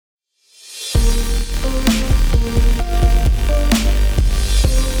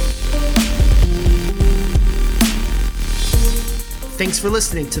Thanks for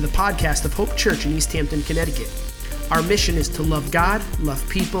listening to the podcast of Hope Church in East Hampton, Connecticut. Our mission is to love God, love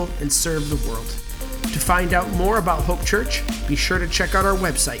people, and serve the world. To find out more about Hope Church, be sure to check out our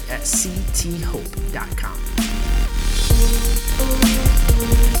website at cthope.com.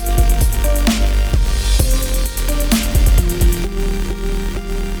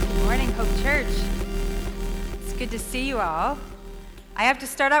 Good morning, Hope Church. It's good to see you all. I have to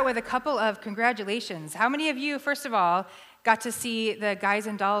start out with a couple of congratulations. How many of you, first of all, got to see the Guys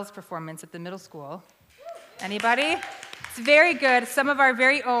and Dolls performance at the middle school? Anybody? It's very good. Some of our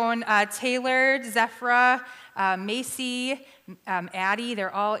very own, Taylor, Zephra, Macy, Addie,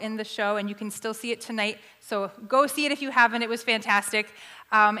 they're all in the show, and you can still see it tonight. So go see it if you haven't. It was fantastic.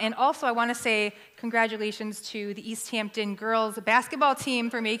 And also, I want to say congratulations to the East Hampton girls basketball team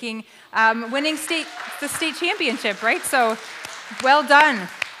for winning the state championship, right? So well done.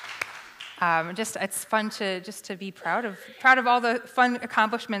 It's fun to be proud of all the fun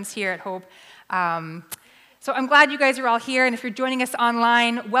accomplishments here at Hope. So I'm glad you guys are all here, and if you're joining us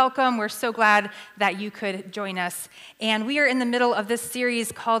online, welcome. We're so glad that you could join us. And we are in the middle of this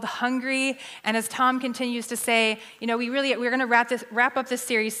series called Hungry, and as Tom continues to say, we're going to wrap up this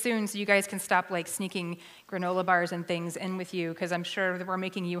series soon, so you guys can stop sneaking granola bars and things in with you, because I'm sure that we're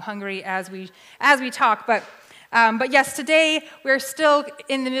making you hungry as we talk. But yes, today we're still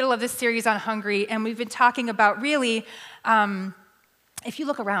in the middle of this series on Hungry, and we've been talking about really. If you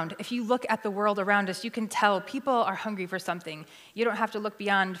look around, if you look at the world around us, you can tell people are hungry for something. You don't have to look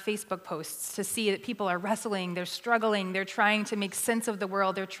beyond Facebook posts to see that people are wrestling, they're struggling, they're trying to make sense of the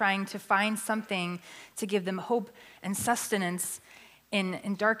world, they're trying to find something to give them hope and sustenance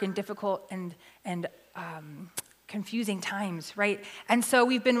in dark and difficult and confusing times, right? And so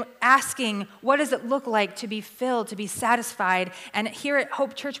we've been asking, what does it look like to be filled, to be satisfied? And here at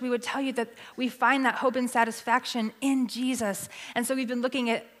Hope Church, we would tell you that we find that hope and satisfaction in Jesus. And so we've been looking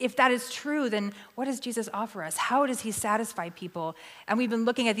at, if that is true, then what does Jesus offer us? How does he satisfy people? And we've been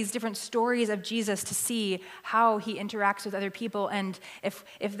looking at these different stories of Jesus to see how he interacts with other people and if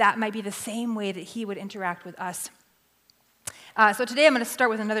that might be the same way that he would interact with us. So today I'm going to start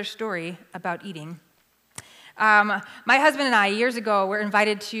with another story about eating. My husband and I, years ago, were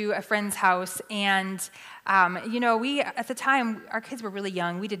invited to a friend's house, and, we, at the time, our kids were really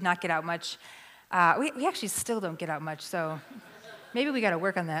young. We did not get out much. We actually still don't get out much, so maybe we got to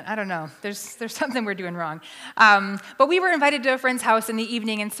work on that. I don't know. There's something we're doing wrong. But we were invited to a friend's house in the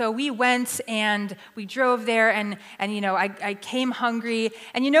evening, and so we went, and we drove there, and I came hungry.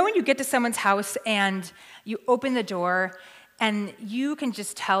 And when you get to someone's house, and you open the door, and you can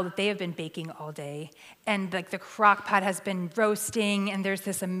just tell that they have been baking all day. And the crock pot has been roasting, and there's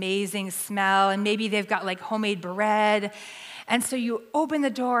this amazing smell, and maybe they've got homemade bread. And so you open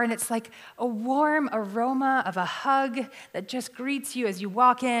the door, and it's like a warm aroma of a hug that just greets you as you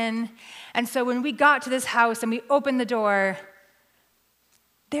walk in. And so when we got to this house and we opened the door,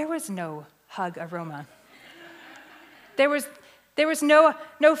 there was no hug aroma. There was no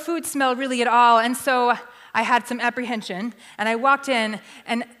food smell really at all. And so I had some apprehension, and I walked in,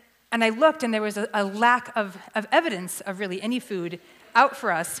 and I looked, and there was a lack of evidence of really any food out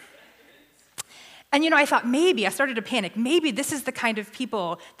for us. And I thought I started to panic, maybe this is the kind of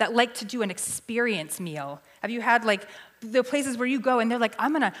people that like to do an experience meal. Have you had the places where you go and they're like,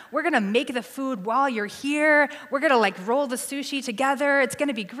 we're gonna make the food while you're here, we're gonna roll the sushi together, it's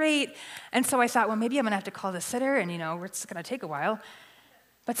gonna be great. And so I thought, well, maybe I'm gonna have to call the sitter, and it's gonna take a while.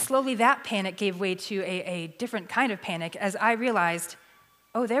 But slowly that panic gave way to a different kind of panic as I realized,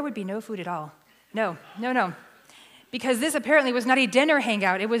 there would be no food at all. No. Because this apparently was not a dinner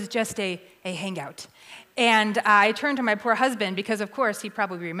hangout, it was just a hangout. And I turned to my poor husband because, of course, he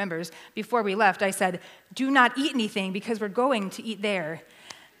probably remembers, before we left, I said, do not eat anything because we're going to eat there.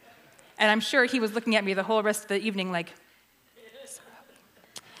 And I'm sure he was looking at me the whole rest of the evening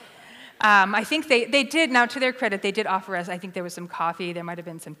I think they did, now to their credit, they did offer us, I think there was some coffee, there might have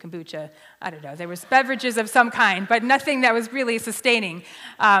been some kombucha, I don't know, there was beverages of some kind, but nothing that was really sustaining.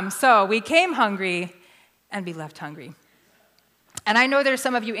 So we came hungry, and we left hungry. And I know there's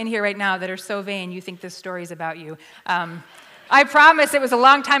some of you in here right now that are so vain, you think this story is about you. I promise it was a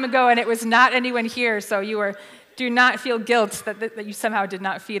long time ago, and it was not anyone here, so do not feel guilt that you somehow did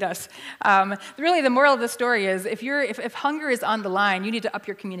not feed us. Really, the moral of the story is, if hunger is on the line, you need to up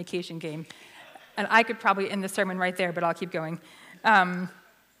your communication game. And I could probably end the sermon right there, but I'll keep going.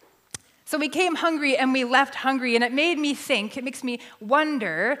 So we came hungry and we left hungry, and it makes me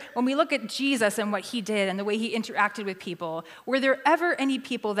wonder, when we look at Jesus and what he did and the way he interacted with people, were there ever any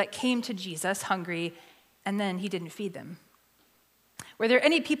people that came to Jesus hungry and then he didn't feed them? Were there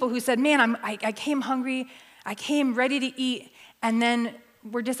any people who said, man, I came hungry, I came ready to eat, and then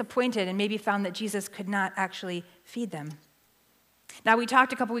were disappointed and maybe found that Jesus could not actually feed them. Now, we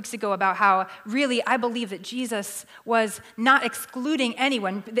talked a couple weeks ago about how really I believe that Jesus was not excluding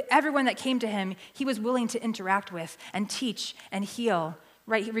anyone. Everyone that came to him, he was willing to interact with and teach and heal,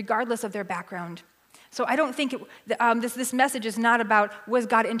 right, regardless of their background. So I don't think this message is not about was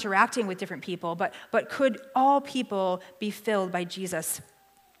God interacting with different people, but could all people be filled by Jesus?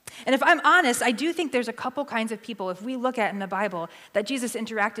 And if I'm honest, I do think there's a couple kinds of people, if we look at in the Bible, that Jesus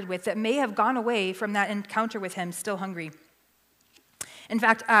interacted with that may have gone away from that encounter with him still hungry. In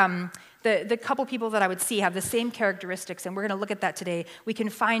fact, the couple people that I would see have the same characteristics, and we're going to look at that today. We can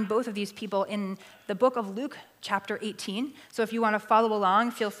find both of these people in the book of Luke, chapter 18. So if you want to follow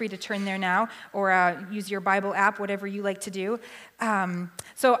along, feel free to turn there now, or use your Bible app, whatever you like to do.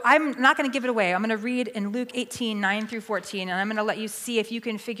 So I'm not going to give it away. I'm going to read in Luke 18, 9 through 14, and I'm going to let you see if you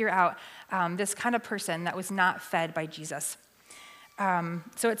can figure out this kind of person that was not fed by Jesus.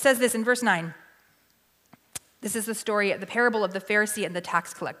 So it says this in verse 9. This is the story, the parable of the Pharisee and the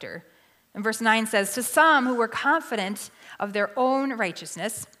tax collector. And verse 9 says, "To some who were confident of their own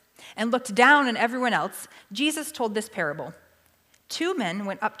righteousness and looked down on everyone else, Jesus told this parable. 2 men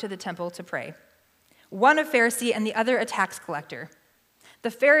went up to the temple to pray, one a Pharisee and the other a tax collector. The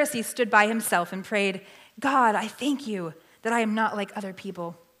Pharisee stood by himself and prayed, 'God, I thank you that I am not like other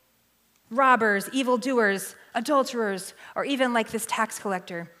people, robbers, evildoers, adulterers, or even like this tax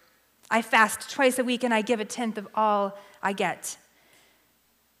collector. I fast twice a week and I give a tenth of all I get.'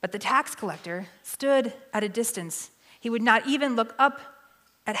 But the tax collector stood at a distance. He would not even look up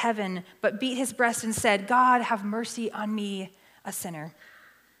at heaven, but beat his breast and said, 'God, have mercy on me, a sinner.'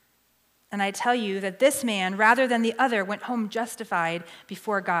 And I tell you that this man, rather than the other, went home justified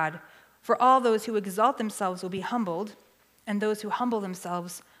before God. For all those who exalt themselves will be humbled, and those who humble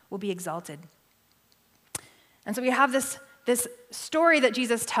themselves will be exalted." And so we have this story that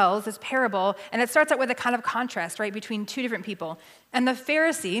Jesus tells, this parable, and it starts out with a kind of contrast, right, between 2 different people. And the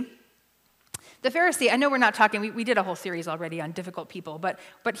Pharisee, I know we're not talking, we did a whole series already on difficult people, but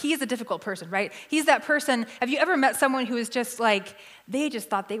he's a difficult person, right? He's that person, have you ever met someone who is just like, they just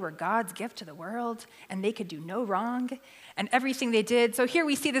thought they were God's gift to the world, and they could do no wrong, and everything they did. So here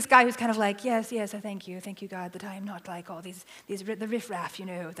we see this guy who's kind of like, yes, I thank you God, that I am not like all the riffraff,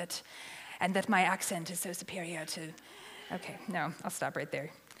 and that my accent is so superior to... Okay, no, I'll stop right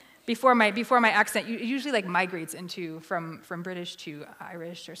there. Before my accent usually like migrates into from British to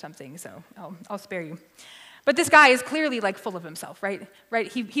Irish or something, so I'll spare you. But this guy is clearly like full of himself, right?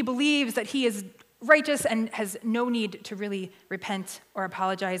 He believes that he is righteous and has no need to really repent or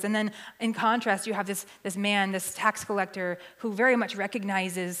apologize. And then in contrast, you have this man, this tax collector, who very much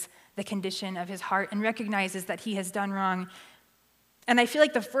recognizes the condition of his heart and recognizes that he has done wrong. And I feel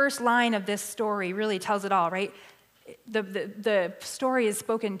like the first line of this story really tells it all, right? The story is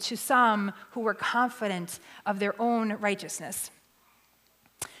spoken to some who were confident of their own righteousness.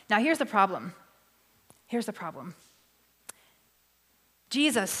 Now, here's the problem.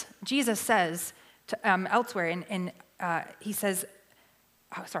 Jesus says elsewhere, he says,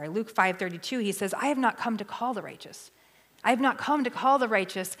 Luke 5:32, he says, "I have not come to call the righteous. I have not come to call the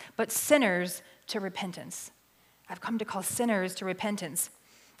righteous, but sinners to repentance." I've come to call sinners to repentance.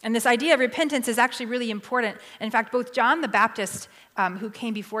 And this idea of repentance is actually really important. In fact, both John the Baptist, who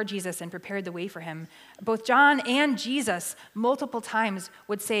came before Jesus and prepared the way for him, both John and Jesus multiple times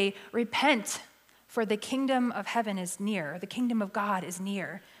would say, "Repent, for the kingdom of heaven is near. The kingdom of God is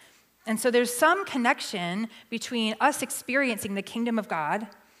near." And so there's some connection between us experiencing the kingdom of God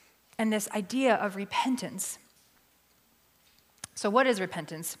and this idea of repentance. So what is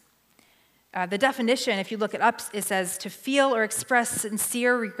repentance? The definition, if you look it up, it says to feel or express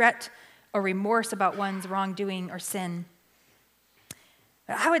sincere regret or remorse about one's wrongdoing or sin.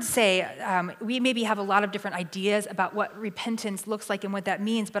 I would say we maybe have a lot of different ideas about what repentance looks like and what that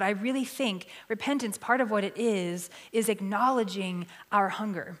means, but I really think repentance, part of what it is acknowledging our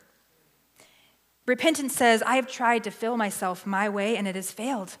hunger. Repentance says, I have tried to fill myself my way and it has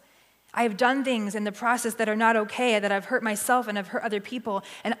failed. I have done things in the process that are not okay, that I've hurt myself and I've hurt other people,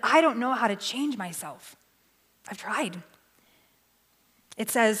 and I don't know how to change myself. I've tried. It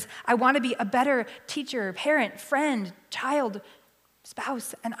says, I want to be a better teacher, parent, friend, child,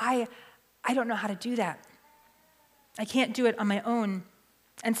 spouse, and I don't know how to do that. I can't do it on my own.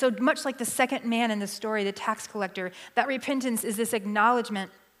 And so much like the second man in the story, the tax collector, that repentance is this acknowledgement.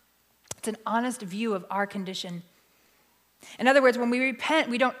 It's an honest view of our condition. In other words, when we repent,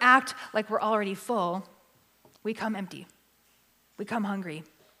 we don't act like we're already full. We come empty. We come hungry.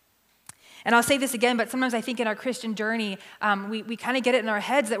 And I'll say this again, but sometimes I think in our Christian journey, we kind of get it in our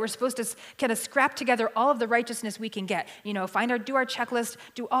heads that we're supposed to kind of scrap together all of the righteousness we can get. Do our checklist,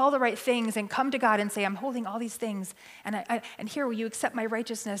 do all the right things, and come to God and say, I'm holding all these things, and here, will you accept my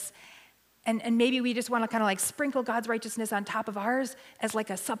righteousness? And maybe we just want to kind of like sprinkle God's righteousness on top of ours as like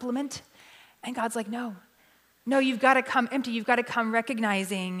a supplement. And God's like, no, you've got to come empty. You've got to come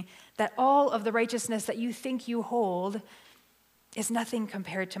recognizing that all of the righteousness that you think you hold is nothing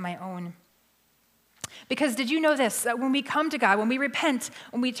compared to my own. Because did you know this, that when we come to God, when we repent,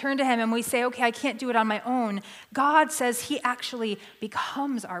 when we turn to him and we say, okay, I can't do it on my own, God says he actually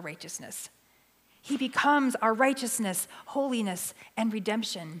becomes our righteousness. He becomes our righteousness, holiness, and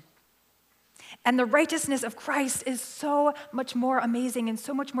redemption. And the righteousness of Christ is so much more amazing and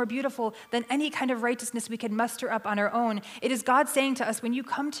so much more beautiful than any kind of righteousness we can muster up on our own. It is God saying to us, when you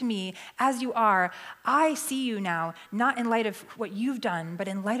come to me as you are, I see you now, not in light of what you've done, but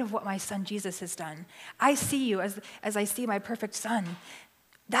in light of what my son Jesus has done. I see you as I see my perfect son.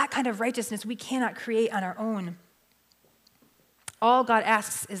 That kind of righteousness we cannot create on our own. All God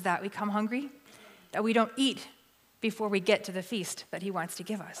asks is that we come hungry, that we don't eat before we get to the feast that he wants to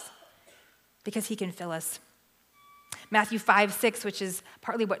give us, because he can fill us. Matthew 5:6, which is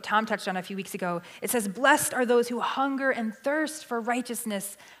partly what Tom touched on a few weeks ago, it says, blessed are those who hunger and thirst for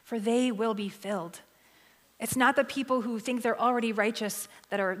righteousness, for they will be filled. It's not the people who think they're already righteous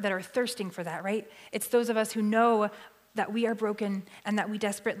that are thirsting for that, right? It's those of us who know that we are broken and that we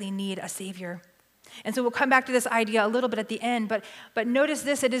desperately need a Savior. And so we'll come back to this idea a little bit at the end, but notice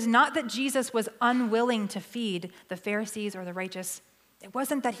this, it is not that Jesus was unwilling to feed the Pharisees or the righteous. It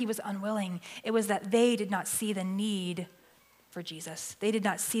wasn't that he was unwilling. It was that they did not see the need for Jesus. They did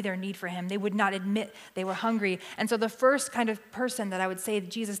not see their need for him. They would not admit they were hungry. And so the first kind of person that I would say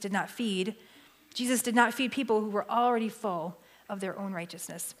Jesus did not feed people who were already full of their own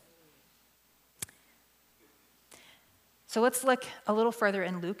righteousness. So let's look a little further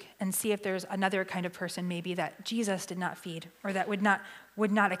in Luke and see if there's another kind of person maybe that Jesus did not feed or that would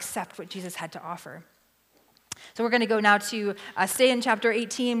not accept what Jesus had to offer. So we're going to go now to stay in chapter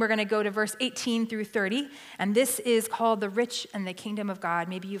 18. We're going to go to verse 18 through 30. And this is called the rich and the kingdom of God.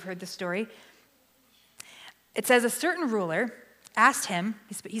 Maybe you've heard this story. It says, a certain ruler asked him,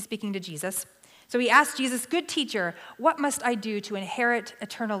 he's speaking to Jesus. So he asked Jesus, good teacher, what must I do to inherit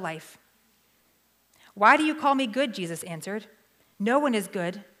eternal life? Why do you call me good? Jesus answered. No one is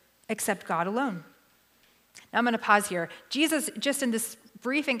good except God alone. Now I'm going to pause here. Jesus, just in this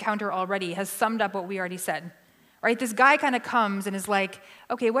brief encounter already, has summed up what we already said. Right? This guy kind of comes and is like,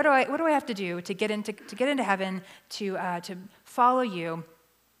 okay, what do I have to do to get into heaven, to follow you?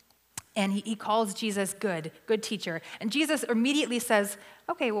 And he calls Jesus good teacher. And Jesus immediately says,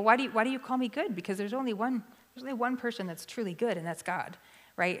 okay, well, why do you call me good? Because there's only one person that's truly good, and that's God,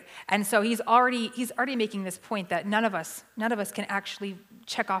 right? And so he's already making this point that none of us can actually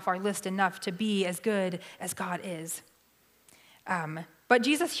check off our list enough to be as good as God is. But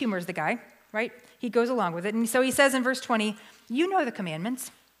Jesus humors the guy, right? He goes along with it. And so he says in verse 20, you know the commandments.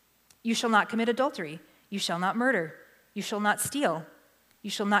 You shall not commit adultery. You shall not murder. You shall not steal.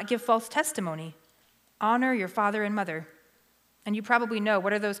 You shall not give false testimony. Honor your father and mother. And you probably know,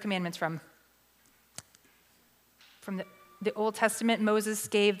 what are those commandments from? From the Old Testament, Moses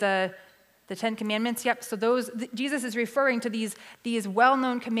gave the Ten Commandments. Yep, so Jesus is referring to these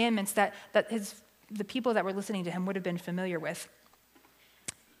well-known commandments that the people that were listening to him would have been familiar with.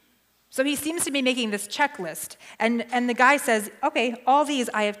 So he seems to be making this checklist. And the guy says, okay, all these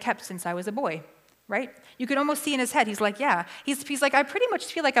I have kept since I was a boy, right? You could almost see in his head, he's like, yeah. He's like, I pretty much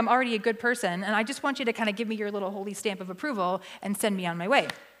feel like I'm already a good person, and I just want you to kind of give me your little holy stamp of approval and send me on my way.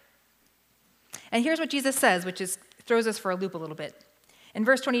 And here's what Jesus says, which throws us for a loop a little bit. In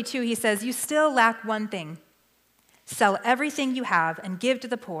verse 22, he says, you still lack one thing. Sell everything you have and give to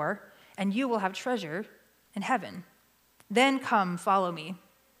the poor, and you will have treasure in heaven. Then come, follow me.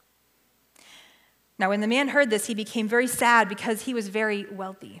 Now, when the man heard this, he became very sad because he was very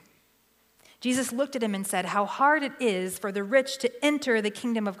wealthy. Jesus looked at him and said, how hard it is for the rich to enter the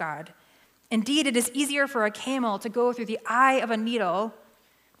kingdom of God. Indeed, it is easier for a camel to go through the eye of a needle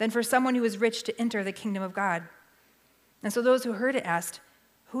than for someone who is rich to enter the kingdom of God. And so those who heard it asked,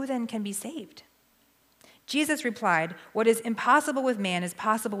 who then can be saved? Jesus replied, what is impossible with man is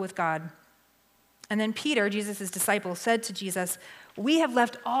possible with God. And then Peter, Jesus' disciple, said to Jesus, we have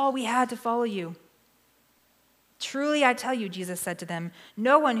left all we had to follow you. Truly, I tell you, Jesus said to them,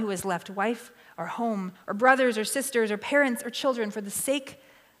 no one who has left wife or home or brothers or sisters or parents or children for the sake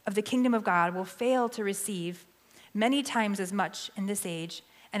of the kingdom of God will fail to receive many times as much in this age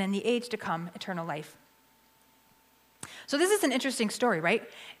and in the age to come eternal life. So this is an interesting story, right?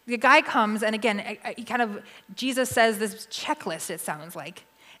 The guy comes, and again, Jesus says this checklist, it sounds like.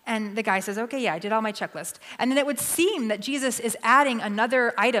 And the guy says, okay, yeah, I did all my checklist. And then it would seem that Jesus is adding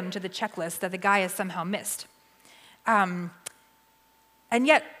another item to the checklist that the guy has somehow missed. And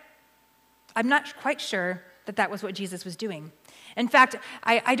yet, I'm not quite sure that was what Jesus was doing. In fact,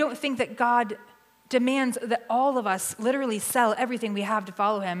 I don't think that God demands that all of us literally sell everything we have to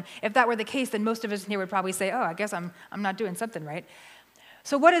follow him. If that were the case, then most of us here would probably say, oh, I guess I'm not doing something right.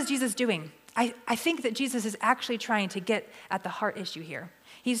 So what is Jesus doing? I think that Jesus is actually trying to get at the heart issue here.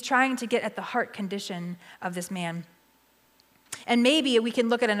 He's trying to get at the heart condition of this man. And maybe we can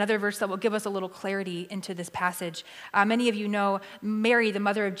look at another verse that will give us a little clarity into this passage. Many of you know Mary, the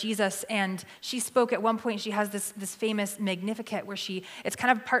mother of Jesus, and she spoke at one point. She has this famous Magnificat where it's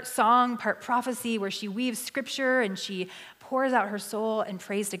kind of part song, part prophecy, where she weaves scripture and she pours out her soul and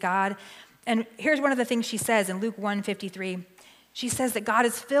praise to God. And here's one of the things she says in Luke 1:53. She says that God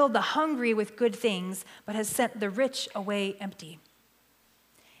has filled the hungry with good things, but has sent the rich away empty.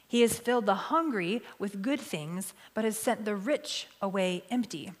 He has filled the hungry with good things, but has sent the rich away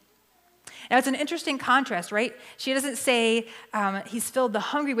empty. Now, it's an interesting contrast, right? She doesn't say he's filled the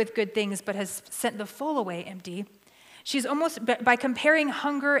hungry with good things, but has sent the full away empty. She's almost, by comparing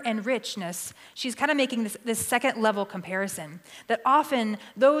hunger and richness, she's kind of making this second level comparison, that often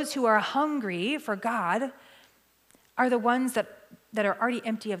those who are hungry for God are the ones that are already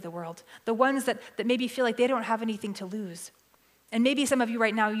empty of the world, the ones that maybe feel like they don't have anything to lose. And maybe some of you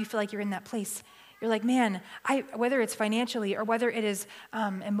right now, you feel like you're in that place. You're like, man, whether it's financially or whether it is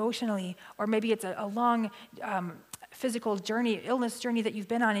emotionally, or maybe it's a long physical journey, illness journey that you've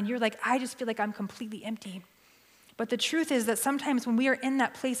been on, and you're like, I just feel like I'm completely empty. But the truth is that sometimes when we are in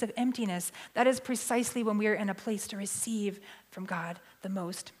that place of emptiness, that is precisely when we are in a place to receive from God the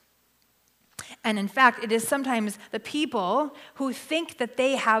most. And in fact, it is sometimes the people who think that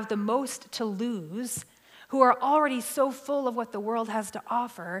they have the most to lose, who are already so full of what the world has to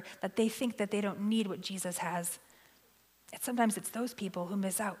offer that they think that they don't need what Jesus has. Sometimes it's those people who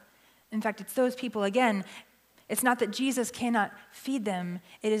miss out. In fact, it's those people, again, it's not that Jesus cannot feed them,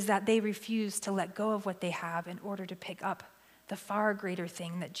 it is that they refuse to let go of what they have in order to pick up the far greater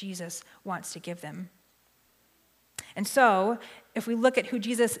thing that Jesus wants to give them. And so, if we look at who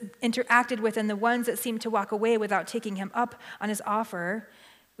Jesus interacted with and the ones that seemed to walk away without taking him up on his offer,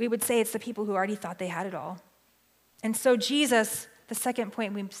 we would say it's the people who already thought they had it all. And so Jesus, the second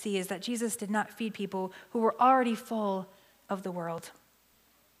point we see is that Jesus did not feed people who were already full of the world.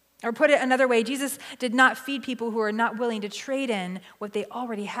 Or put it another way, Jesus did not feed people who are not willing to trade in what they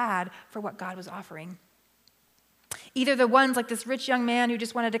already had for what God was offering. Either the ones like this rich young man who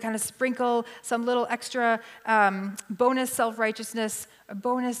just wanted to kind of sprinkle some little extra bonus self-righteousness, a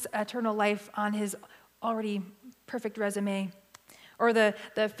bonus eternal life on his already perfect resume, or the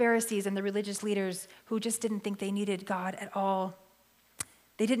Pharisees and the religious leaders who just didn't think they needed God at all.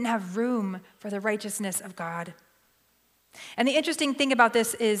 They didn't have room for the righteousness of God. And the interesting thing about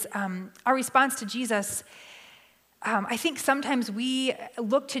this is our response to Jesus. I think sometimes we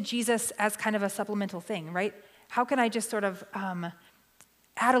look to Jesus as kind of a supplemental thing, right? How can I just sort of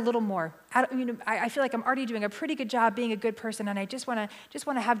add a little more? I feel like I'm already doing a pretty good job being a good person, and I just want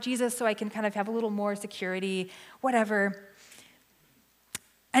to have Jesus so I can kind of have a little more security, whatever.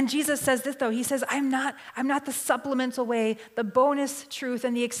 And Jesus says this, though. He says, I'm not the supplemental way, the bonus truth,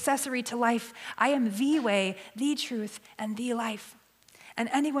 and the accessory to life. I am the way, the truth, and the life. And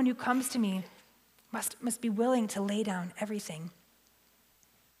anyone who comes to me must be willing to lay down everything.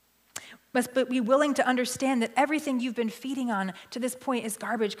 Must be willing to understand that everything you've been feeding on to this point is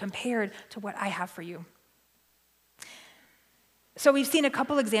garbage compared to what I have for you. So we've seen a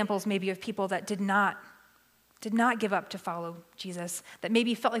couple examples maybe of people that did not give up to follow Jesus, that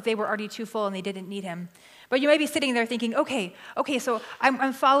maybe felt like they were already too full and they didn't need him. But you may be sitting there thinking, okay, so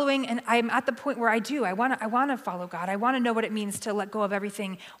I'm following and I'm at the point where I want to follow God. I want to know what it means to let go of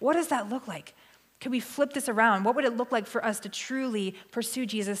everything. What does that look like? Could we flip this around? What would it look like for us to truly pursue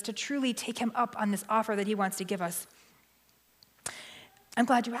Jesus, to truly take him up on this offer that he wants to give us? I'm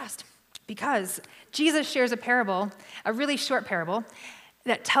glad you asked, because Jesus shares a parable, a really short parable,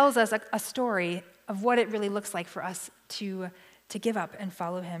 that tells us a story of what it really looks like for us to give up and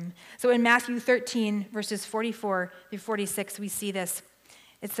follow him. So in Matthew 13, verses 44 through 46, we see this.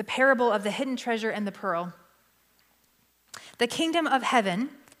 It's the parable of the hidden treasure and the pearl. The kingdom of heaven,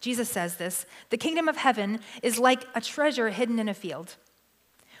 Jesus says this, the kingdom of heaven is like a treasure hidden in a field.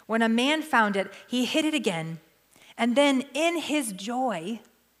 When a man found it, he hid it again, and then in his joy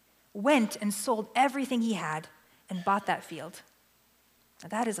went and sold everything he had and bought that field. Now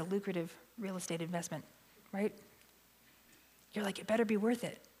that is a lucrative real estate investment, right? You're like, it better be worth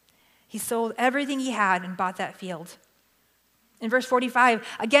it. He sold everything he had and bought that field. In verse 45,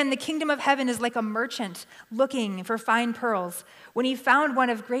 again, the kingdom of heaven is like a merchant looking for fine pearls. When he found one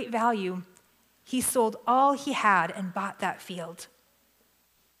of great value, he sold all he had and bought that field.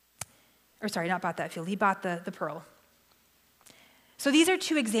 Or sorry, not bought that field. He bought the pearl. So these are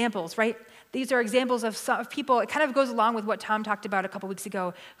two examples, right? These are examples of people. It kind of goes along with what Tom talked about a couple weeks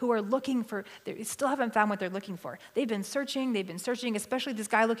ago, who are looking for, they still haven't found what they're looking for. They've been searching, especially this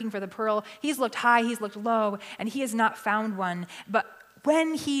guy looking for the pearl. He's looked high, he's looked low, and he has not found one. But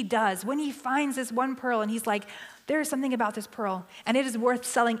when he does, when he finds this one pearl and he's like, there is something about this pearl, and it is worth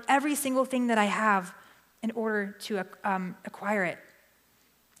selling every single thing that I have in order to acquire it.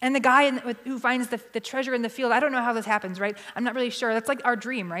 And the guy who finds the treasure in the field, I don't know how this happens, right? I'm not really sure. That's like our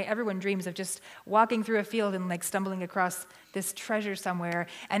dream, right? Everyone dreams of just walking through a field and like stumbling across this treasure somewhere.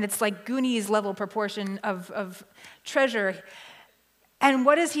 And it's like Goonies level proportion of treasure. And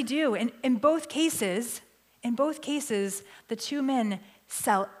what does he do? In both cases, the two men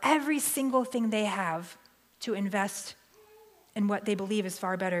sell every single thing they have to invest in what they believe is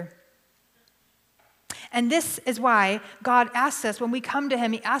far better. And this is why God asks us, when we come to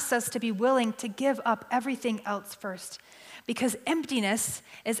him, he asks us to be willing to give up everything else first. Because emptiness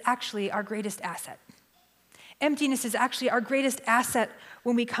is actually our greatest asset. Emptiness is actually our greatest asset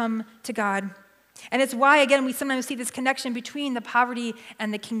when we come to God. And it's why, again, we sometimes see this connection between the poverty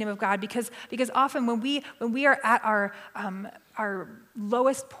and the kingdom of God. Because often when we are at our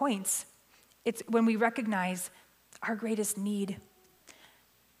lowest points, it's when we recognize our greatest need.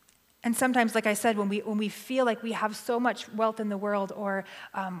 And sometimes, like I said, when we feel like we have so much wealth in the world, or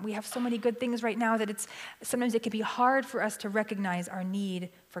we have so many good things right now, that sometimes it can be hard for us to recognize our need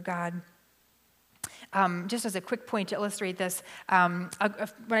for God. Just as a quick point to illustrate this, when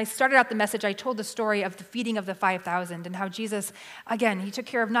I started out the message, I told the story of the feeding of the 5,000 and how Jesus, again, he took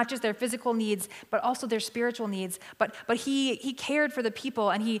care of not just their physical needs, but also their spiritual needs. But he cared for the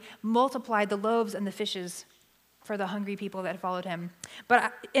people, and he multiplied the loaves and the fishes for the hungry people that followed him.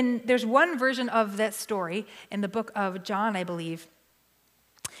 But there's one version of that story in the book of John, I believe,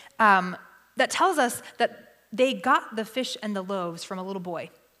 that tells us that they got the fish and the loaves from a little boy.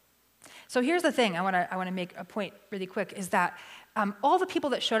 So here's the thing, I want to make a point really quick, is that all the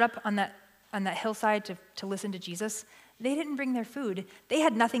people that showed up on that hillside to listen to Jesus, they didn't bring their food. They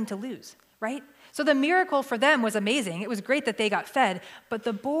had nothing to lose, right? So the miracle for them was amazing. It was great that they got fed, but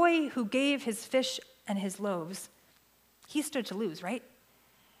the boy who gave his fish and his loaves, he stood to lose, right?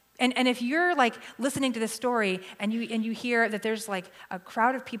 And if you're like listening to this story and you hear that there's like a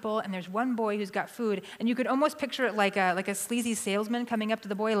crowd of people and there's one boy who's got food, and you could almost picture it like a sleazy salesman coming up to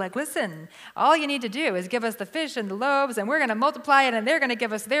the boy like, listen, all you need to do is give us the fish and the loaves, and we're going to multiply it, and they're going to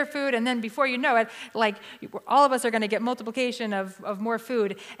give us their food, and then before you know it, like all of us are going to get multiplication of more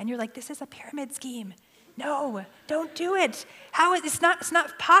food. And you're like, this is a pyramid scheme. No, don't do it. It's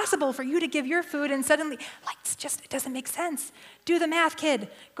not possible for you to give your food and suddenly, like, it doesn't make sense. Do the math, kid.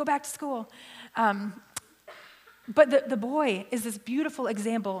 Go back to school. But the boy is this beautiful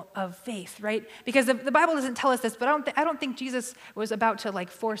example of faith, right? Because the Bible doesn't tell us this, but I don't think Jesus was about to like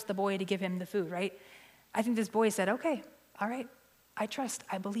force the boy to give him the food, right? I think this boy said, okay, all right, I trust,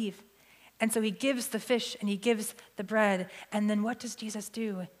 I believe. And so he gives the fish and he gives the bread. And then what does Jesus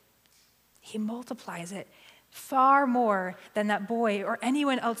do? He multiplies it far more than that boy or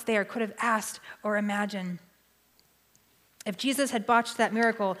anyone else there could have asked or imagined. If Jesus had botched that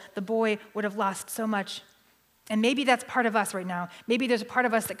miracle, the boy would have lost so much. And maybe that's part of us right now. Maybe there's a part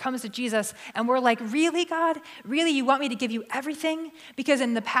of us that comes to Jesus and we're like, really, God? Really, you want me to give you everything? Because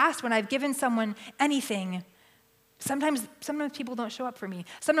in the past, when I've given someone anything, sometimes people don't show up for me.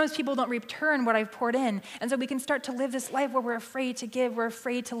 Sometimes people don't return what I've poured in. And so we can start to live this life where we're afraid to give, we're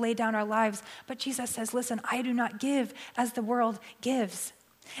afraid to lay down our lives. But Jesus says, listen, I do not give as the world gives.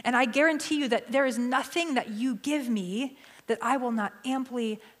 And I guarantee you that there is nothing that you give me that I will not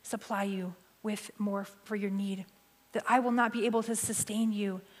amply supply you with more for your need, that I will not be able to sustain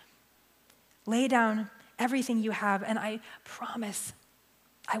you. Lay down everything you have, and I promise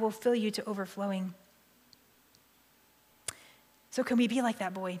I will fill you to overflowing. So can we be like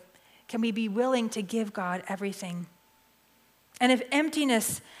that boy? Can we be willing to give God everything? And if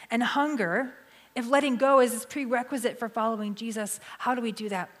emptiness and hunger, if letting go is this prerequisite for following Jesus, how do we do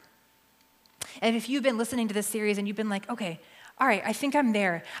that? And if you've been listening to this series and you've been like, okay, all right, I think I'm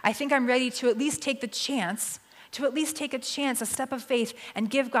there. I think I'm ready to at least take a chance, a step of faith, and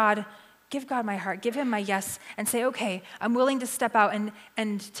give God my heart, give him my yes, and say, okay, I'm willing to step out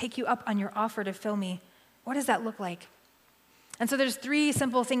and take you up on your offer to fill me. What does that look like? And so there's 3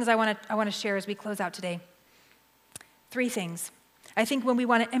 simple things I want to share as we close out today. 3 things. I think when we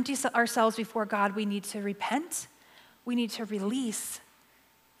want to empty ourselves before God, we need to repent, we need to release,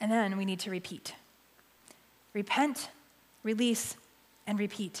 and then we need to repeat. Repent, release, and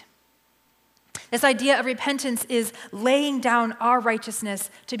repeat. This idea of repentance is laying down our righteousness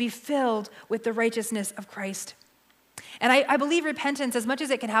to be filled with the righteousness of Christ. And I believe repentance, as much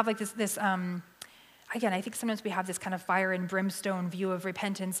as it can have like this again, I think sometimes we have this kind of fire and brimstone view of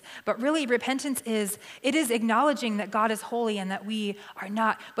repentance, but really repentance is acknowledging that God is holy and that we are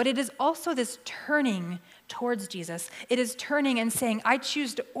not, but it is also this turning towards Jesus. It is turning and saying, I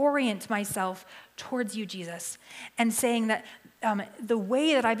choose to orient myself towards you, Jesus, and saying that the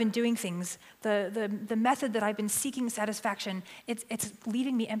way that I've been doing things, the method that I've been seeking satisfaction, it's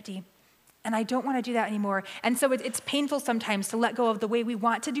leaving me empty. And I don't want to do that anymore. And so it's painful sometimes to let go of the way we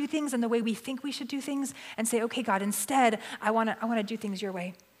want to do things and the way we think we should do things and say, okay, God, instead, I want to do things your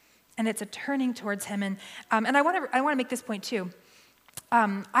way. And it's a turning towards him. And I want to make this point too.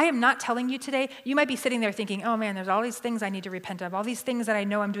 I am not telling you today, you might be sitting there thinking, oh man, there's all these things I need to repent of, all these things that I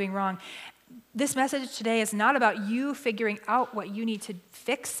know I'm doing wrong. This message today is not about you figuring out what you need to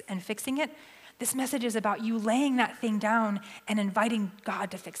fix and fixing it. This message is about you laying that thing down and inviting God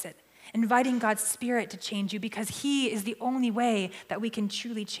to fix it. Inviting God's Spirit to change you, because he is the only way that we can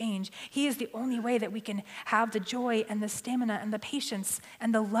truly change. He is the only way that we can have the joy and the stamina and the patience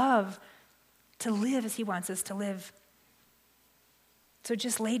and the love to live as he wants us to live. So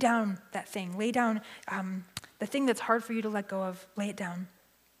just lay down that thing. Lay down the thing that's hard for you to let go of. Lay it down.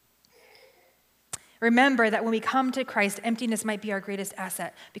 Remember that when we come to Christ, emptiness might be our greatest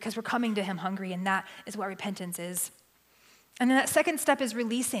asset because we're coming to him hungry, and that is what repentance is. And then that second step is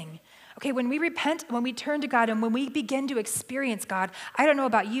releasing. Okay, when we repent, when we turn to God, and when we begin to experience God, I don't know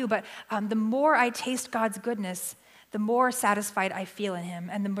about you, but the more I taste God's goodness, the more satisfied I feel in him,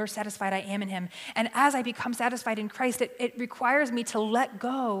 and the more satisfied I am in him. And as I become satisfied in Christ, it requires me to let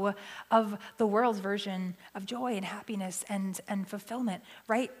go of the world's version of joy and happiness and fulfillment,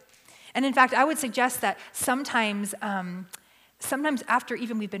 right? And in fact, I would suggest that sometimes after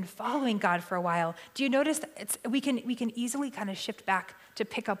even we've been following God for a while, do you notice that we can easily kind of shift back to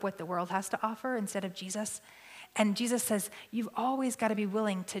pick up what the world has to offer instead of Jesus? And Jesus says, you've always got to be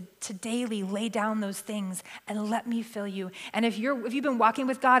willing to daily lay down those things and let me fill you. And if you've been walking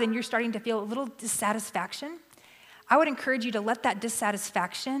with God and you're starting to feel a little dissatisfaction, I would encourage you to let that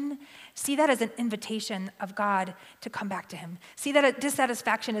dissatisfaction, see that as an invitation of God to come back to him. See that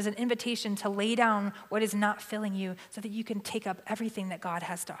dissatisfaction as an invitation to lay down what is not filling you so that you can take up everything that God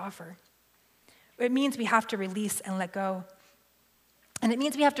has to offer. It means we have to release and let go. And it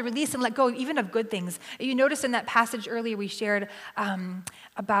means we have to release and let go even of good things. You noticed in that passage earlier we shared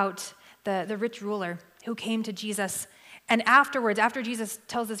about the rich ruler who came to Jesus. And afterwards, after Jesus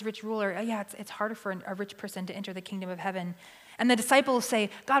tells this rich ruler, it's harder for a rich person to enter the kingdom of heaven. And the disciples say,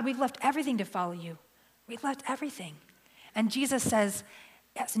 God, we've left everything to follow you. We've left everything. And Jesus says,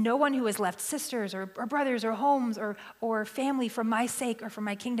 yes, no one who has left sisters or brothers or homes or family for my sake or for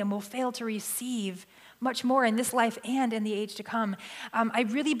my kingdom will fail to receive much more in this life and in the age to come. I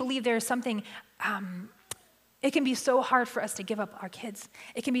really believe there is something, it can be so hard for us to give up our kids.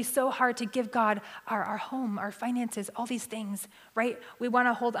 It can be so hard to give God our home, our finances, all these things, right? We want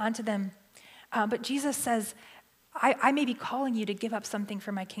to hold on to them. But Jesus says, I may be calling you to give up something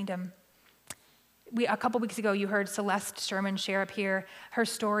for my kingdom. A couple weeks ago, you heard Celeste Sherman share up here her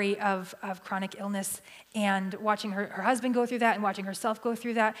story of chronic illness and watching her husband go through that and watching herself go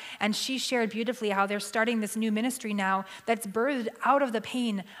through that. And she shared beautifully how they're starting this new ministry now that's birthed out of the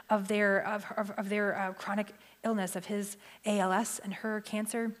pain of their chronic illness, of his ALS and her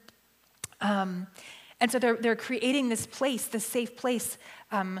cancer. And so they're creating this place, this safe place,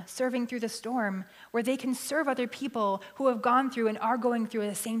 serving through the storm, where they can serve other people who have gone through and are going through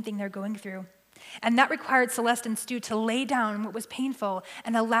the same thing they're going through. And that required Celeste and Stu to lay down what was painful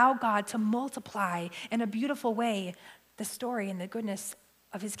and allow God to multiply in a beautiful way the story and the goodness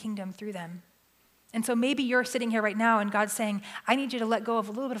of his kingdom through them. And so maybe you're sitting here right now and God's saying, I need you to let go of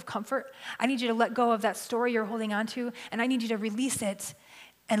a little bit of comfort. I need you to let go of that story you're holding on to, and I need you to release it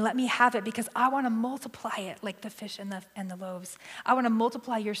and let me have it, because I want to multiply it like the fish and the loaves. I want to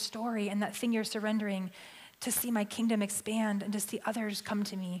multiply your story and that thing you're surrendering to see my kingdom expand and to see others come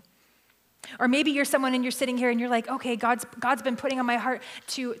to me. Or maybe you're someone and you're sitting here and you're like, okay, God's been putting on my heart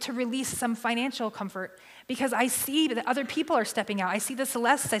to release some financial comfort, because I see that other people are stepping out. I see the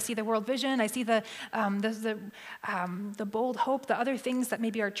Celestes, I see the World Vision, I see the Bold Hope, the other things that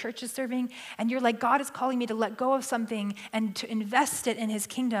maybe our church is serving. And you're like, God is calling me to let go of something and to invest it in his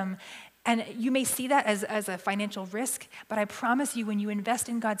kingdom. And you may see that as a financial risk, but I promise you, when you invest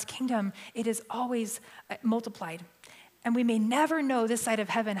in God's kingdom, it is always multiplied. And we may never know this side of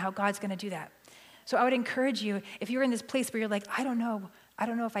heaven how God's going to do that. So I would encourage you, if you're in this place where you're like, I don't know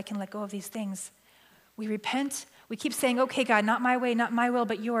if I can let go of these things. We repent. We keep saying, okay, God, not my way, not my will,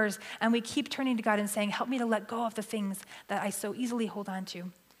 but yours. And we keep turning to God and saying, help me to let go of the things that I so easily hold on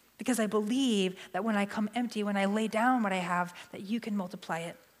to. Because I believe that when I come empty, when I lay down what I have, that you can multiply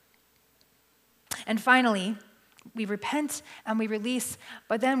it. And finally, we repent and we release,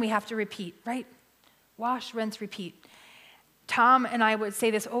 but then we have to repeat, right? Wash, rinse, repeat. Tom and I would say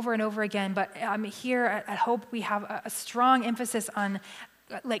this over and over again, but here at Hope, we have a strong emphasis on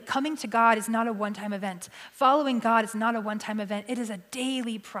coming to God is not a one-time event. Following God is not a one-time event. It is a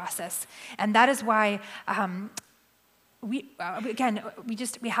daily process. And that is why we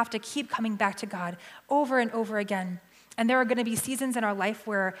have to keep coming back to God over and over again. And there are going to be seasons in our life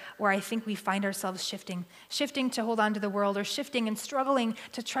where I think we find ourselves shifting to hold on to the world, or shifting and struggling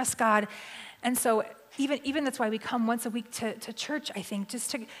to trust God. And so even that's why we come once a week to church, I think,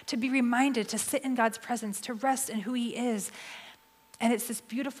 just to be reminded, to sit in God's presence, to rest in who he is. And it's this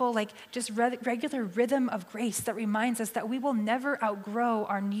beautiful, regular rhythm of grace that reminds us that we will never outgrow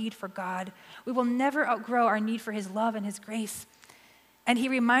our need for God. We will never outgrow our need for his love and his grace. And he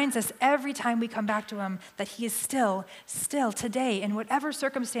reminds us every time we come back to him that he is still today, in whatever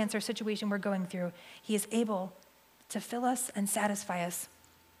circumstance or situation we're going through, he is able to fill us and satisfy us.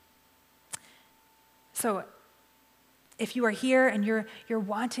 So if you are here and you're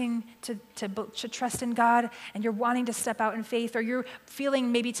wanting to trust in God, and you're wanting to step out in faith, or you're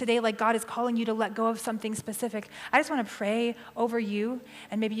feeling maybe today like God is calling you to let go of something specific, I just want to pray over you,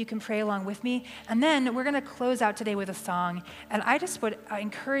 and maybe you can pray along with me. And then we're going to close out today with a song. And I just would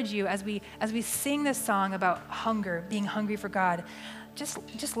encourage you, as we sing this song about hunger, being hungry for God,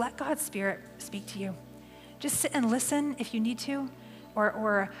 just let God's Spirit speak to you. Just sit and listen if you need to,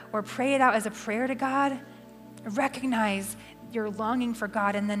 or pray it out as a prayer to God. Recognize your longing for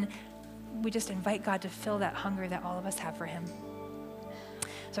God, and then we just invite God to fill that hunger that all of us have for him.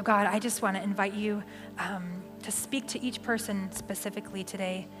 So God, I just want to invite you to speak to each person specifically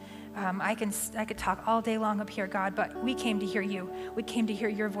today. I could talk all day long up here, God, but we came to hear you. We came to hear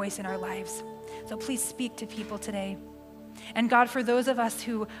your voice in our lives. So please speak to people today. And God, for those of us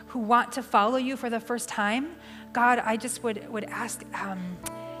who want to follow you for the first time, God, I just would ask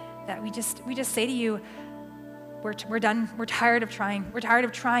that we just say to you, we're done. We're tired of trying. We're tired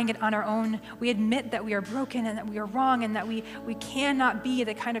of trying it on our own. We admit that we are broken and that we are wrong, and that we cannot be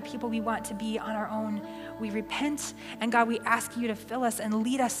the kind of people we want to be on our own. We repent, and God, we ask you to fill us and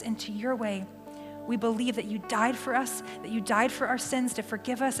lead us into your way. We believe that you died for us, that you died for our sins to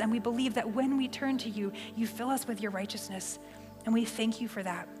forgive us, and we believe that when we turn to you, you fill us with your righteousness, and we thank you for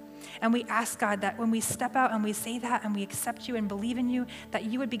that. And we ask, God, that when we step out and we say that and we accept you and believe in you, that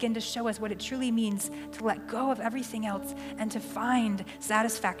you would begin to show us what it truly means to let go of everything else and to find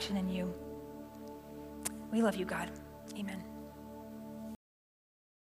satisfaction in you. We love you, God. Amen.